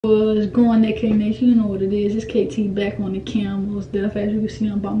Was going that K-Nation, you know what it is. It's KT back on the cameras. As you can see,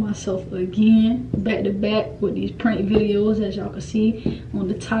 I'm by myself again, back to back with these prank videos. As y'all can see on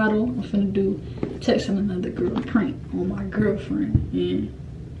the title, I'm finna do texting another girl prank on my girlfriend, and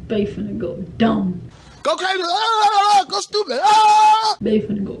they finna go dumb. Go crazy, go stupid, They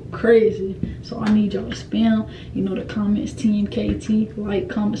finna go crazy. So I need y'all to spam, you know, the comments, Team KT, like,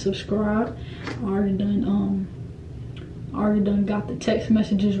 comment, subscribe. I already done got the text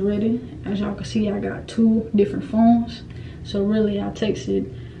messages ready. As y'all can see, I got 2 different phones. So really, I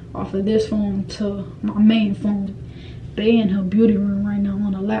texted off of this phone to my main phone. They in her beauty room right now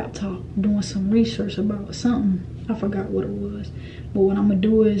on a laptop doing some research about something. I forgot what it was. But what I'm gonna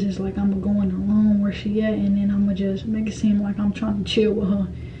do is like I'm gonna go in the room where she at, and then I'm gonna just make it seem like I'm trying to chill with her.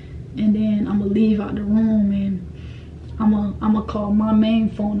 And then I'm gonna leave out the room, and I'm gonna call my main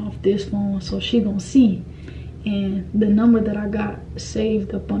phone off this phone, so she gonna see. And the number that I got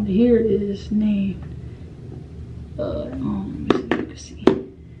saved up under here is named let me see,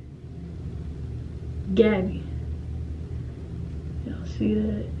 Gabby. Y'all see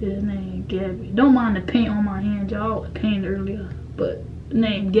that? His name Gabby. Don't mind the paint on my hand, y'all. Painted earlier, but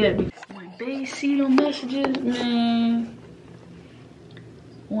name Gabby. When they see the messages, man.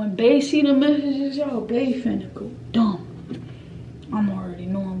 When they see the messages, y'all, they finna go dumb. I'm already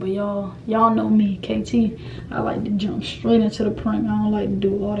knowing, but y'all know me, KT. I like to jump straight into the prank. I don't like to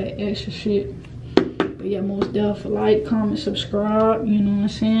do all that extra shit. But yeah, most definitely like, comment, subscribe. You know what I'm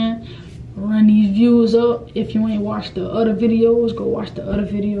saying? Run these views up. If you ain't watched the other videos, go watch the other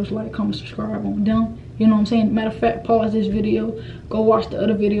videos. Like, comment, subscribe on them. You know what I'm saying? Matter of fact, pause this video, go watch the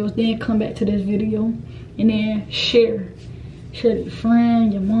other videos, then come back to this video, and then share. Share to your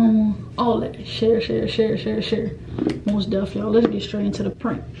friend, your mama, all that. Share. Most definitely, y'all. Let's get straight into the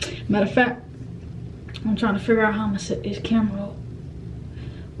prank. Matter of fact, I'm trying to figure out how I'm gonna set this camera up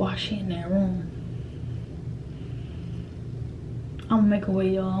while she in that room. I'm gonna make a way,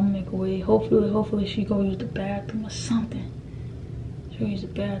 y'all. I'm gonna make a way. Hopefully she go use the bathroom or something. She'll use the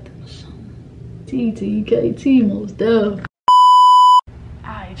bathroom or something. TTKT, most definitely.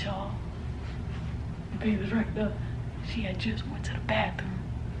 Alright, y'all. The baby's right there. She had just went to the bathroom,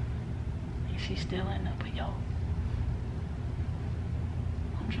 and she's still in there, but y'all,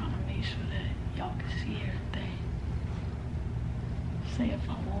 I'm trying to make sure that y'all can see everything. Say if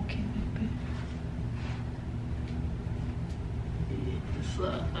I walk in a bit. It's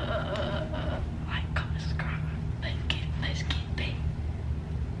like, comment, subscribe. Let's get Bay.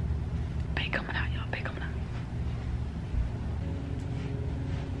 Bay coming out, y'all. Bay coming out.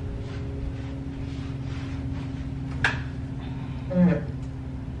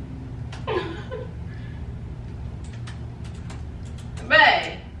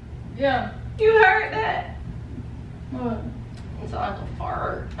 Babe. Yeah. You heard that? What? It's like a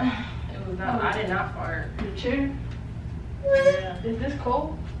fart. It was not. I did not fart. The chair? Yeah. Is this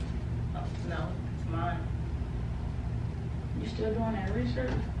cold? Oh, no, it's mine. You still doing that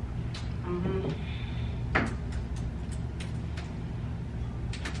research?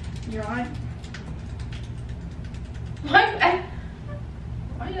 You alright?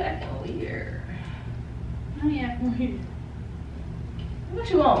 Why you acting weird? I ain't acting weird. What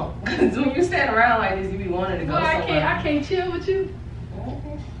you want? Cause when you stand around like this, you be wanting to go somewhere. I can't chill with you.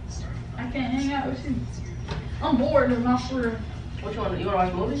 I can't hang out with you. I'm bored of my swear. What you want? You want to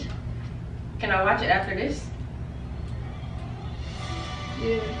watch movies? Can I watch it after this?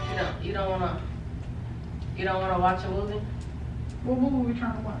 Yeah. You don't wanna watch a movie? What movie are we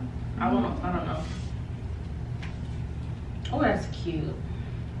trying to watch? I don't know. Oh, that's cute.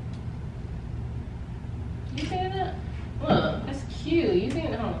 You seen that? Look, that's cute. You seen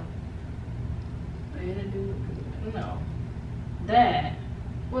it? Hold on. No. That.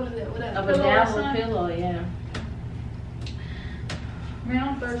 What is that? What that? A bedazzled pillow, yeah. Man,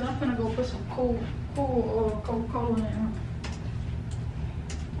 I'm thirsty. I'm finna go put some cold Coca-Cola in there.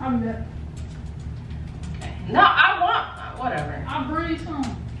 I'll be back. Okay. No, I want whatever. I'll breathe some.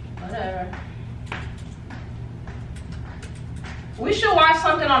 Whatever. We should watch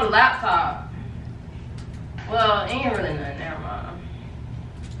something on the laptop. Well, ain't really nothing. Never mind.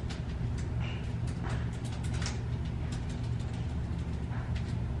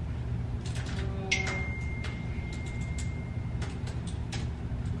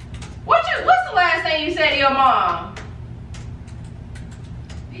 What's the last thing you said to your mom?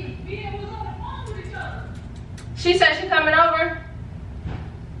 We was on the phone with each other. She said she coming over?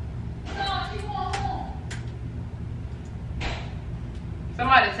 No, she going home.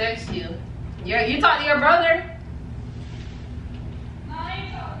 Somebody text you. You talk to your brother? No, I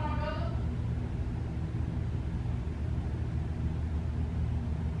ain't talking.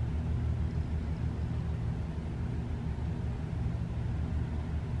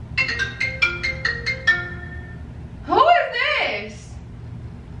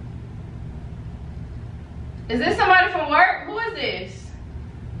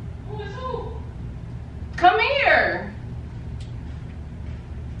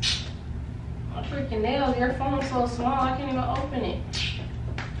 your phone's so small, I can't even open it.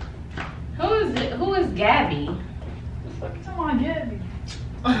 Who is it? Who is Gabby? What the fuck you talking about,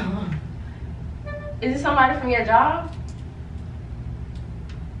 Gabby? Is it somebody from your job?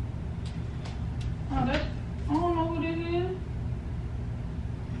 Oh, that's, I don't know who this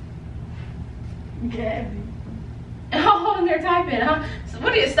is. Gabby. Oh, and they're typing, huh? So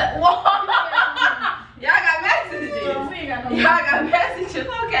what is that? Y'all got messages. Y'all got messages.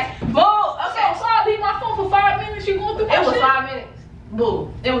 Okay. Boo. Okay. So I leave my phone for 5 minutes. You going through my It was shit? 5 minutes.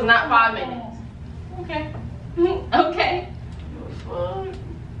 Boo. It was not 5 minutes. Okay. Okay. Fuck.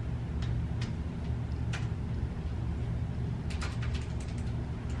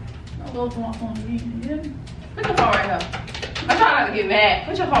 I'll go through my phone again. Yeah. Put your phone right here. I'm trying not to get mad.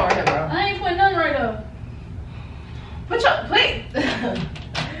 Put your phone right here, bro. I ain't putting nothing right up. Put your, please.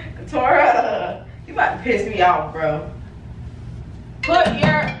 Katora, you about to piss me off, bro. Put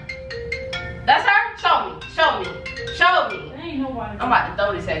your, that's her? Show me. Show me. Show me. That ain't nobody. I'm about to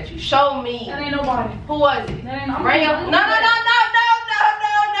throw this at you. Show me. That ain't nobody. Who was it? That ain't Bring your, no.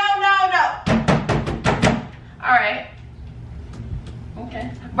 All right.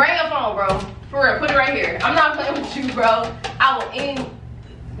 Okay. Bring your phone, bro. For real, put it right here. I'm not playing with you, bro. I will end.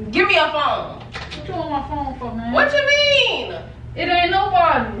 Give me your phone. What you on my phone for, man? What you mean? It ain't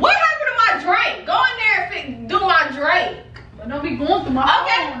nobody. What happened to my drink? Go in there and do my drink. But don't be going through my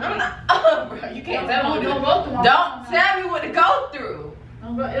Okay, phone. I'm not. Bro, you can't tell me Don't what go to through my Don't phone. tell me what to go through.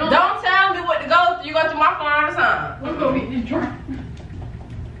 Don't Don't tell me what to go through. You go through my phone all the time. Let's go get this drink.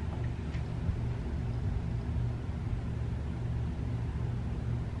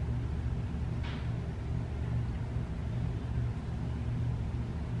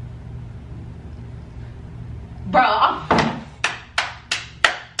 Bro,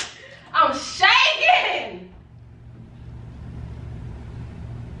 I'm shaking.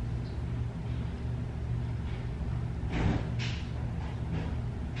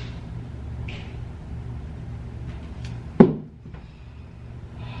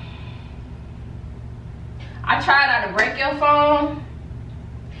 I tried not to break your phone.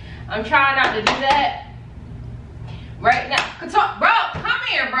 I'm trying not to do that. Right now. Bro, come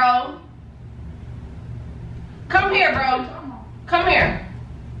here, bro. Come here, bro. Come here.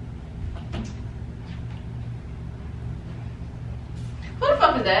 Who the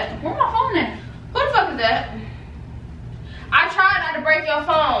fuck is that? Where my phone at? Who the fuck is that? I tried not to break your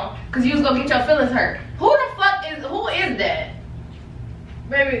phone because you was gonna get your feelings hurt. Who is that?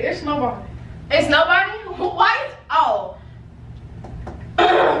 Baby, it's nobody. It's nobody? Why? Oh.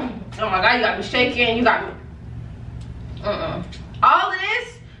 Oh my god, you got me shaking. You got me. All of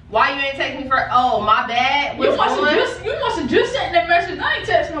this? Why you ain't take me for? Oh, my bad. You must have just sent that message. I ain't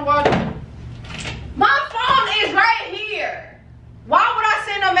texting nobody. My phone is right here. Why would I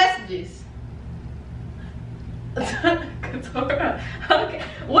send no messages? Okay.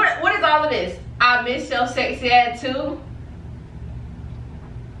 What is all of this? I miss your sexy ass too.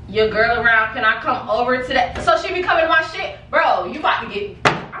 Your girl around, can I come over to that? So she be coming to my shit? Bro, you about to get,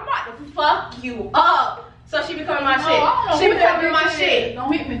 I'm about to fuck you up. So she be coming to my shit. She be coming to my shit.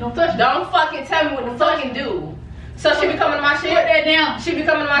 Don't hit me, don't touch me. Don't fucking tell me what to fucking do. So she be coming to my shit? Put that down. She be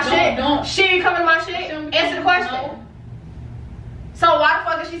coming to my shit? Don't. She be coming to my shit? Answer the question. No. So why the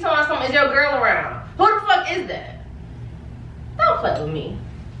fuck is she telling us something? Is your girl around? Who the fuck is that? Don't play with me.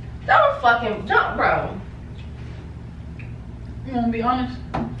 Don't fucking, bro. You wanna be honest?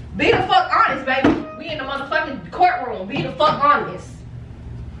 Be the fuck honest, baby. We in the motherfucking courtroom. Be the fuck honest.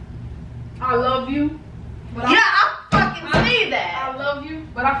 I love you. But Yeah, I fucking see that. I love you,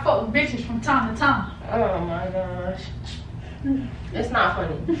 but I fuck with bitches from time to time. Oh my gosh. It's not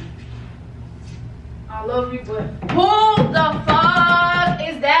funny. I love you, but Who the fuck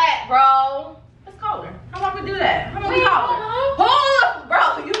is that, bro? Let's call her. How about we do that? How about we call her? Who,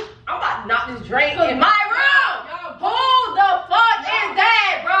 bro? I'm about to knock this drink in my room. Who the fuck is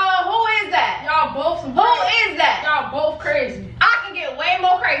that, bro? Who is that? y'all both some Who crazy. is that? Y'all both crazy. I can get way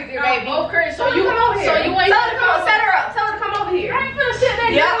more crazy, Y'all baby. both crazy. So you come over here. So you ain't Tell her to come. Set her up. Tell her to come over here. I ain't finna sit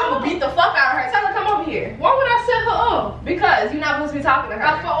there. Yeah, I'm gonna beat the fuck out of her. Tell her to come over here. Why would I set her up? Because you're not supposed to be talking to her.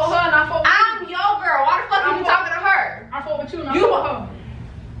 I fuck with her and I fuck with I'm your girl. Why the fuck are you talking to her? I fuck with you and I You- fuck with her.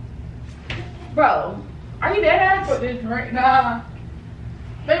 Bro, are you dead ass? Put this drink. Nah.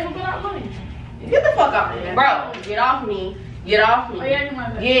 Baby, but I love you. Get the fuck off me. Bro, get off me. Get off me. Oh, yeah, you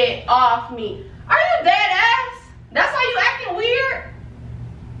might be. Get off me. Are you dead ass? That's why you acting weird?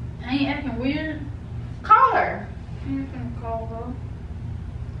 I ain't acting weird. Call her. I ain't finna call her.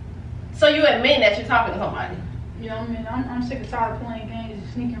 So you admit that you're talking to somebody. Yeah, I mean, I'm sick and tired of playing games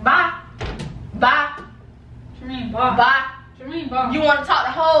and sneaking. Bye. Bye. Shereen, bye. Bye. Shereen, bye. You want to talk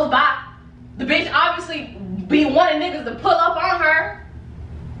to hoes? Bye. The bitch obviously be wanting niggas to pull up on her.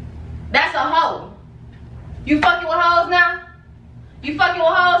 That's a hoe. You fucking with hoes now? You fucking with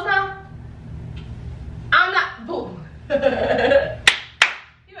hoes now? I'm not. Boo. You better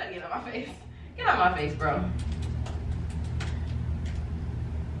get out my face. Get out my face, bro.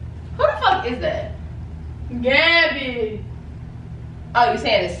 Who the fuck is that? Gabby. Oh, you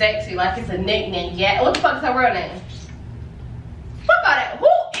saying it's sexy, like it's a nickname. Yeah. What the fuck is her real name? Fuck all that. Who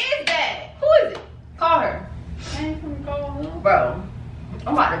is that? Who is it? Call her. I ain't gonna call her. Bro,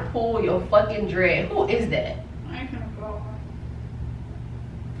 I'm about to pull your fucking dread. Who is that? I ain't gonna call her.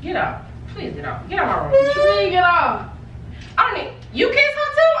 Get out. Please get out. Get out my room. What you mean get off? I don't need. You kiss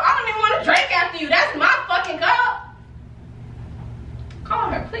her too? I don't even want to drink after you. That's my fucking cup. Call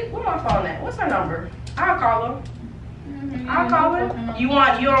her, please. Where my phone at? What's her number? I'll call her. I'll call her. You don't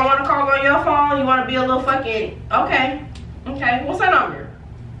want to call her on your phone? You want to be a little fucking okay? Okay. What's her number?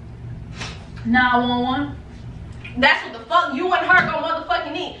 911. That's what the fuck you and her gonna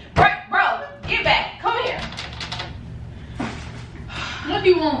motherfucking need. Bro, get back. Come here. What do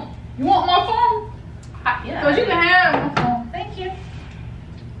you want? You want my phone? Yeah. Cause you can have my phone. Thank you.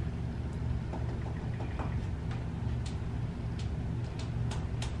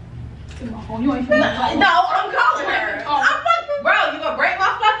 Give my phone. You ain't finna call her. No, I'm calling her. Oh. I'm fucking, bro. You gonna break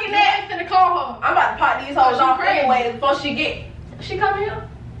my fucking You neck? ain't finna call her. I'm about to pop these hoes She off crazy. anyway before she get. She coming here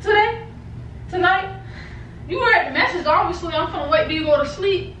today? Tonight? You read the message. Obviously, I'm finna wait till you go to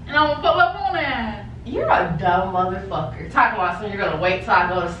sleep, and I'm gonna pull up on that. You're a dumb motherfucker. Talking about something you're gonna wait till I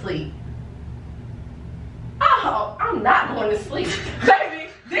go to sleep. Oh, I'm not going to sleep. Baby,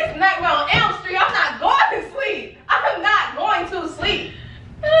 this Nightmare on Elm Street, I'm not going to sleep. I'm not going to sleep.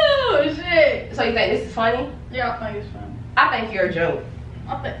 Oh shit. So you think this is funny? Yeah, I think it's funny. I think you're a joke.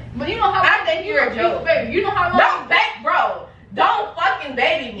 But you know how I think you're a joke. baby. You know how long? Don't bro. Don't fucking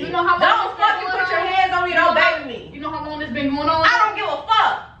baby me. You know how long Don't it's been fucking going put your on? hands on me. Don't baby me. You know how long this been going on? I don't give a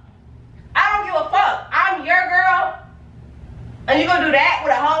fuck. I don't give a fuck. I'm your girl. And you gonna do that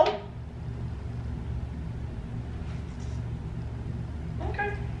with a hoe?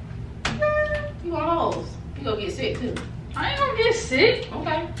 Okay. You want hoes. You gonna get sick too. I ain't gonna get sick.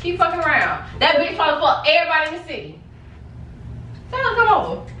 Okay. Keep fucking around. That bitch probably fuck everybody in the city. Tell her to come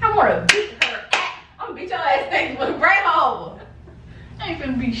over. I wanna beat her ass. I'm gonna beat your ass next with a break over. I ain't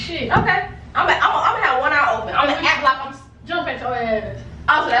finna be shit. Okay. I'm gonna have one eye open. I'm gonna act like I'm. Jump at your ass.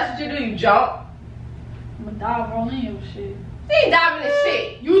 Oh, so that's what you do? You jump? I'm gonna dive all in your shit. You ain't diving in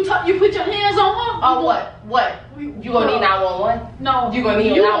shit. You put your hands on her? Oh, what? What? You gonna need 911? No. You gonna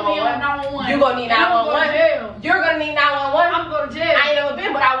need 911? You gonna need 911? You're gonna need 911? I'm gonna go to jail. I ain't never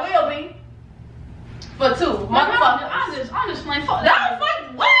been, but I will be. For 2 motherfuckers. I'm just playing. Fuck No, that.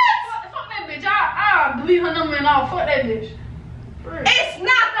 fuck what? Fuck that bitch. I'll delete her number and all. Fuck that bitch. It's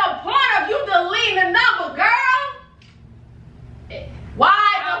not the point of you deleting the number, girl. Why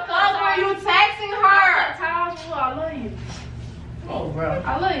the fuck were you texting her? I cut ties with her. I love you. Oh, bro.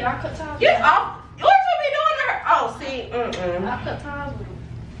 I love you. I cut ties with Get her. off. What you be doing to her? Oh, see, I cut ties with her.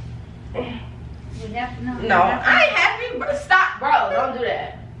 You have to know. No, I ain't happy. But stop, bro. Don't do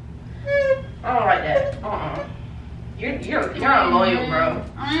that. I don't like that. You're unloyal, bro.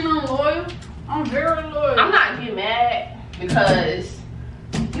 I ain't unloyal. I'm very loyal. I'm not getting mad because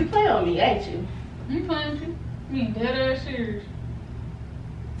you play on me, ain't you? You playing with you? Me dead ass serious.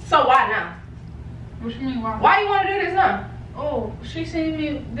 So why now? What you mean why? Why you want to do this now? Oh, she seen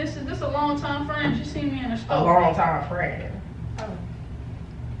me. This is a long time friend. She seen me in the store. A long time friend.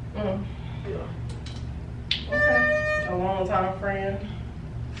 Yeah. Okay. A long time friend.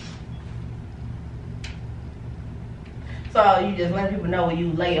 So you just let people know where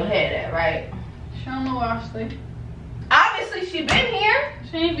you lay your head at, right? She don't know where I stay. Obviously she been here.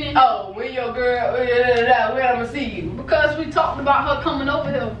 She ain't been. Oh, where your girl? Where I'ma see you? Because we talked about her coming over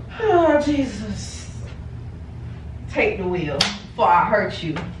here. Oh Jesus! Take the wheel before I hurt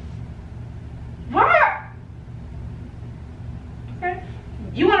you. What? Okay.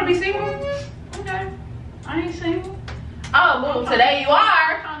 You want to be single? Okay. I ain't single. Oh, move. Today you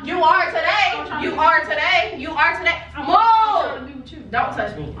are. You are today. You are today. You are today. I'm trying to Move. be with you. Don't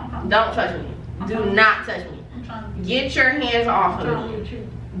touch me. Don't touch me. Do not touch me. I'm trying to be Get your hands off I'm trying to of be me. with you.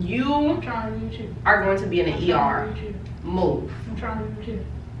 You I'm trying to be with you. are going to be in I'm the trying to ER. be with you. Move. I'm trying to be with you.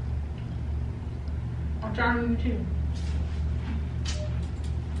 I'm trying to be with you.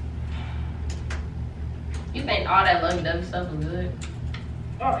 You think all that lovey-dovey stuff is good?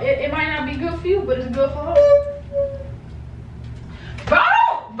 Oh, it might not be good for you, but it's good for her.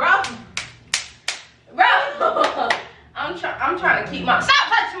 Bro. I'm trying to keep my. Stop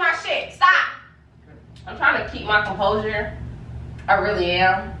touching my shit. Stop. I'm trying to keep my composure. I really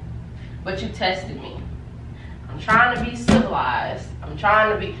am. but you tested me. I'm trying to be civilized. I'm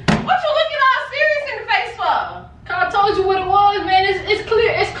trying to be. What you looking all serious in the face for? I told you what it was, man. It's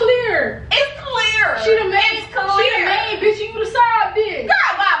clear. It's clear. It's clear. She the main. It's clear. She the main bitch. You the side bitch.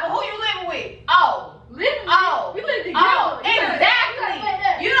 Girl, bye, but who you living with? Oh. Living. Oh. We live together. Oh,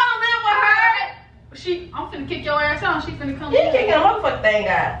 exactly. You don't live with her. I'm finna kick your ass out. She finna come. You kicking a motherfucking thing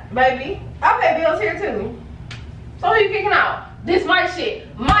out, baby. I pay bills here too. So who you kicking out? This my shit.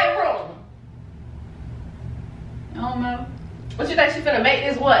 My room. I don't know. What you think she finna make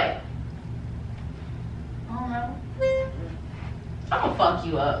this way? I don't know. I'm gonna fuck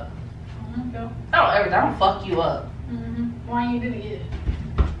you up. Okay. I don't ever. I'm gonna fuck you up. Why you do it yet?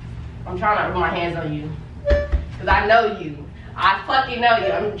 I'm trying not to put my hands on you. Cause I know you. I fucking know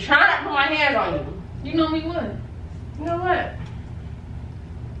you. I'm trying not to put my hands on you. You know me what? You know what?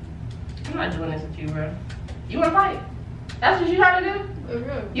 I'm not doing this with you, bro. You wanna fight? That's what you trying to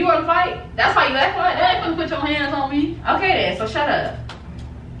do? You wanna fight? That's why you act like You that? ain't finna put your hands on me. Okay then, so shut up.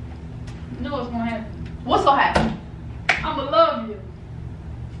 You know what's gonna happen. What's gonna happen? I'ma love you.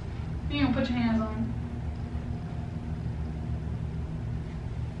 You ain't gonna put your hands on me.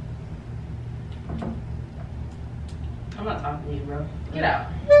 I'm not talking to you, bro. Get out.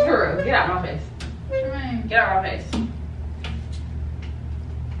 For real, get out my face. What you mean? Get out my face.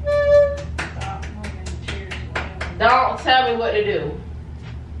 Stop moving the chairs. Don't tell me what to do.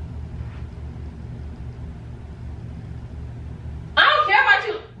 I don't care about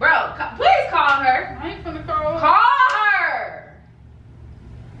you. Bro, please call her. I ain't finna call her. Call her.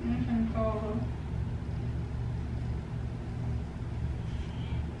 I ain't finna call her.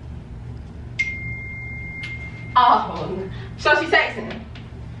 Oh, so she's texting.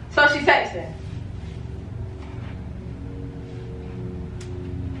 So she's texting.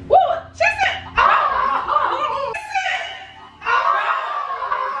 Woo! She said, oh!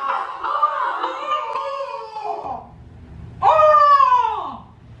 Oh!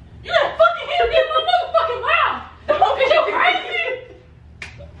 You done fucking hit me in my motherfucking mouth! Don't get you crazy!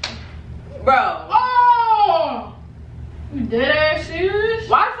 Bro. Oh! You dead ass serious?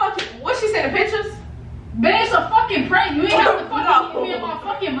 Why the fuck you, what she sending pictures? Bitch, it's a fucking prank. You ain't have to fucking hit me in my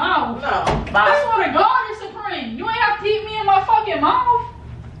fucking mouth. No. I swear to God, it's a prank. You ain't have to hit me in my fucking mouth.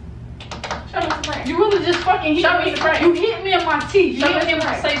 Show me the prank. You really just fucking hit Show me. me the prank. You hit me in my teeth. You Show me didn't the even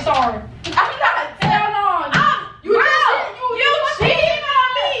prank. say sorry. I'm not. Hell no. You cheating on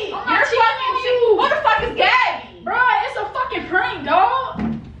me. I'm not You're cheating fucking on cheating. you. What the fuck is Gabby? Bro, it's a fucking prank,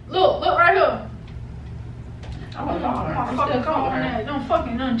 dog. Look right here. I'm gonna call her. I'm I'm fucking still calling calling her. that. Don't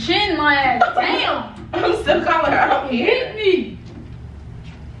fucking unchin my ass. Damn. I'm still calling her. I don't Hit care. me.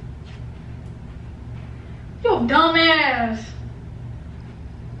 Yo, dumb ass.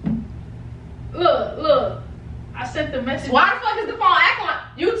 Look. I sent the message. Why the fuck is the phone acting like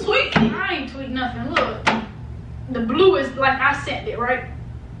you tweeting? I ain't tweet nothing. Look. The blue is like I sent it, right?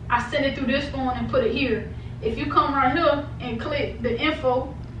 I sent it through this phone and put it here. If you come right here and click the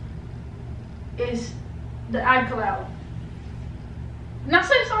info, it's the iCloud. Now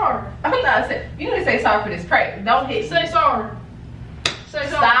say sorry. I'm not saying. You need to say sorry for this prank. Don't hit. Say sorry. Say sorry.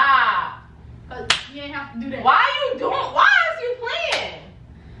 Stop. You ain't have to do that. Why are you doing? Why is you playing?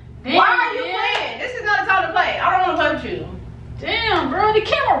 Damn, Why are you man. playing? This is not a time to play. I don't want to play with you. Damn, bro, the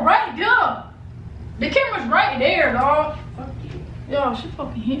camera right there. The camera's right there, dog. Fuck you. Yo, she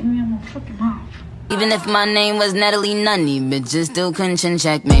fucking hit me in my fucking mouth. Even if my name was Natalie Nunny, bitches still couldn't chin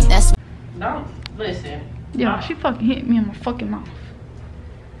check me. That's Don't listen. Yo, she fucking hit me in my fucking mouth.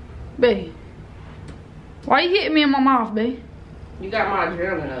 Babe. Why you hitting me in my mouth, babe? You got my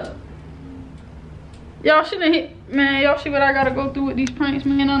adrenaline up. Y'all should have hit, man, y'all see what I gotta go through with these pranks,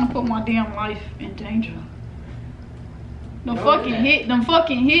 man? I done put my damn life in danger. Them fucking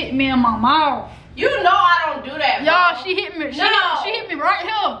hit me in my mouth. You know I don't do that, bro. Y'all, she hit me, she hit me right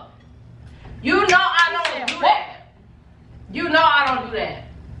here. You know I don't do that. You know I don't do that.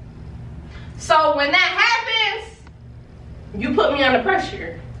 So when that happens, you put me under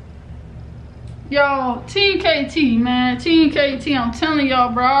pressure. Yo, Team KT, man. Team KT, I'm telling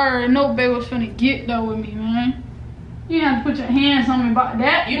y'all, bro. I already know babe was finna get though with me, man. You didn't have to put your hands on me about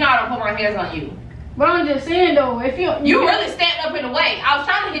that. You know I don't put my hands on you. But I'm just saying though, if you really stand up in the way. I was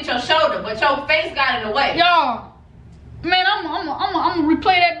trying to hit your shoulder, but your face got in the way. Y'all, man, I'm gonna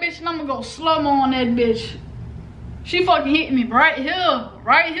replay that bitch and I'm gonna go slow-mo on that bitch. She fucking hit me right here,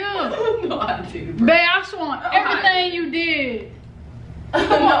 right here. No, I did, bro. Babe, I swear everything you did. No,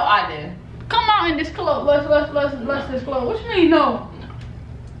 I did. Come out in this club. Let's this club. What you mean no?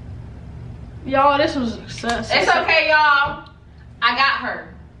 Y'all, this was a success. It's okay, y'all. I got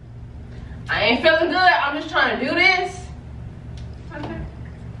her. I ain't feeling good. I'm just trying to do this. Okay.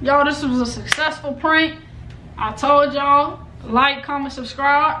 Y'all, this was a successful prank. I told y'all, like, comment,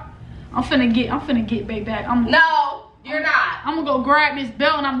 subscribe. I'm finna get Bae back. No, you're not. I'm gonna go grab this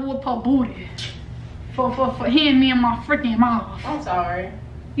belt and I'm gonna whoop her booty. For hitting me in my freaking mouth. I'm sorry.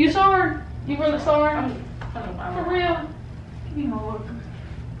 You sorry? You really sorry? For real? You know what?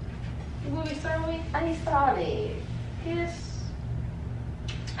 You really sorry? I sorry. Kiss.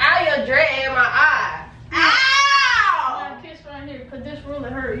 Ow, your dread in my eye. Ow! Kiss right here, cause this really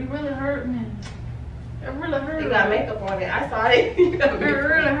hurt. You really hurt me. It really hurt. You got makeup on it. I saw it. It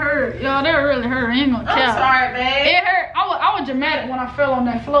really hurt. Yo, that really hurt. I ain't gonna I'm count. sorry, babe. It hurt. I was dramatic when I fell on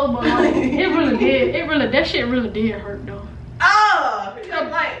that floor, but like, it really did. That shit really did hurt though. Oh, you know,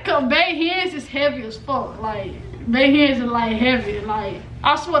 like. Cause Bae hands is heavy as fuck. Like, Bae hands is like heavy. Like,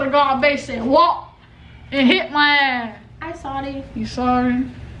 I swear to God, Bae said walk and hit my ass. I sorry. You sorry?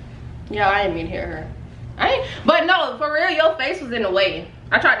 Yeah, I didn't mean to hit her. But no, for real, your face was in the way.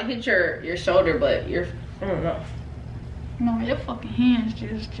 I tried to hit your shoulder, but I don't know. No, your fucking hands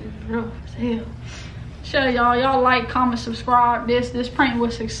just rough as hell. Show y'all like, comment, subscribe. This prank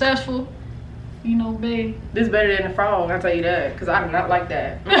was successful. You know, Bae. This better than the frog, I'll tell you that. Because I do not like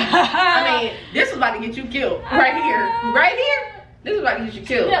that. I mean, this was about to get you killed. Right here. Right here. This was about to get you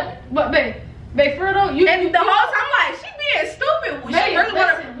killed. Yeah, but Bae, for real though, and the whole time, like, she being stupid. Bae, she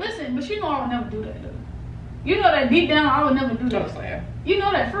really listen, but you know I would never do that though. You know that deep down, I would never do that. saying. You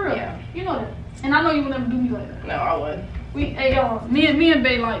know that for real. Yeah. You know that. And I know you would never do me like that. No, I wouldn't. Hey y'all, me and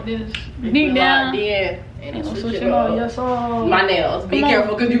Bae like this. Deep down. Yeah. And Switch it up. Yes, my nails. Be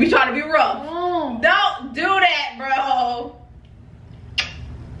careful, because you be trying to be rough. Come on. Don't do that, bro.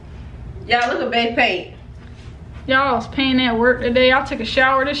 Y'all, look at Bae paint. Y'all was painting at work today. I took a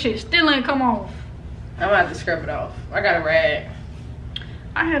shower. This shit still ain't come off. I'm gonna have to scrub it off. I got a rag.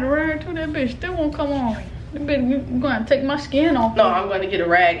 I had a rag too. That bitch still won't come off. That bitch gonna take my skin off. No, I'm gonna get a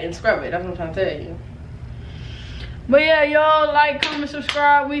rag and scrub it. That's what I'm trying to tell you. But yeah, y'all like, comment,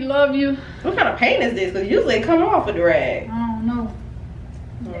 subscribe. We love you. What kind of paint is this? Because usually it come off with the rag. I don't know.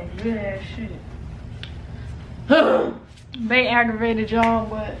 That good ass shit. They aggravated y'all,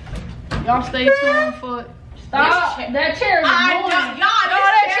 but y'all stay tuned for. Stop. That chair is annoying.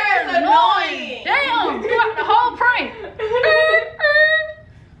 That chair is annoying. Damn, throughout the whole prank.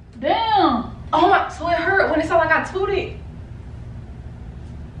 Damn. Oh my, so it hurt when it sounded like I tooted.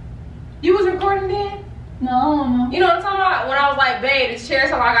 You was recording then? No. You know what I'm talking about? When I was like, babe, this chair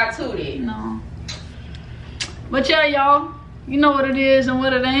sounded like I tooted. No. But yeah, y'all, you know what it is and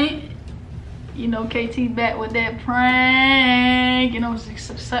what it ain't. You know, KT back with that prank. You know, it's a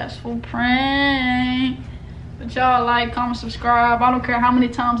successful prank. But y'all like, comment, subscribe. I don't care how many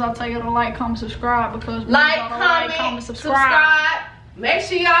times I tell you to like, comment, subscribe, because like, comment, subscribe. Make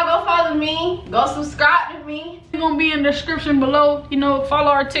sure y'all go follow me. Go subscribe to me. It's gonna be in the description below. You know,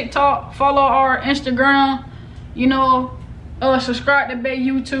 follow our TikTok, follow our Instagram. You know, subscribe to Bae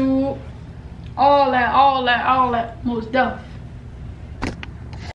YouTube. All that, most definitely.